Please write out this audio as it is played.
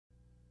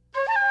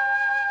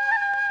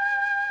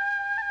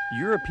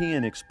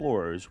European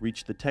explorers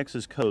reached the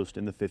Texas coast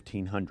in the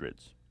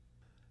 1500s.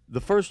 The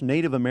first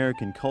Native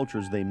American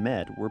cultures they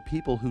met were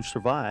people who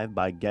survived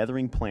by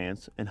gathering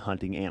plants and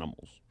hunting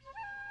animals.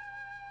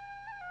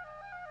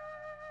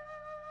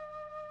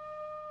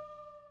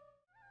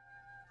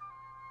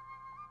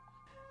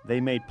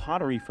 They made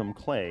pottery from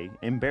clay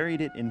and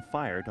buried it in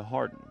fire to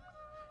harden.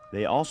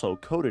 They also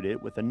coated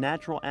it with the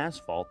natural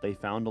asphalt they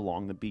found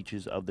along the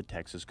beaches of the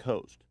Texas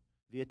coast.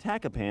 The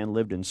Atacapan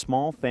lived in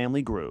small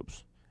family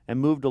groups and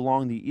moved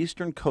along the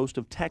eastern coast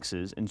of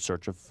Texas in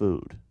search of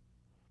food.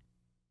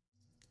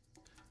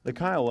 The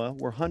Kiowa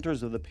were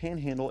hunters of the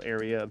Panhandle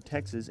area of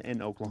Texas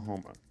and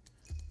Oklahoma.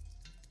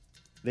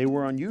 They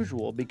were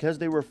unusual because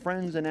they were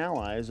friends and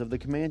allies of the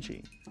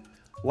Comanche.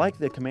 Like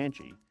the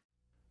Comanche,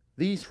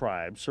 these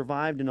tribes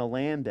survived in a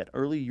land that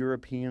early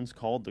Europeans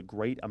called the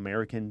Great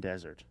American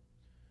Desert.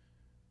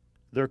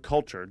 Their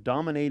culture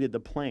dominated the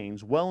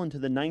plains well into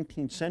the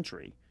 19th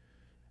century,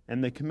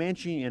 and the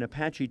Comanche and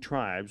Apache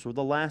tribes were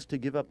the last to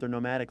give up their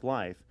nomadic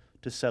life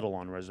to settle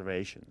on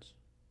reservations.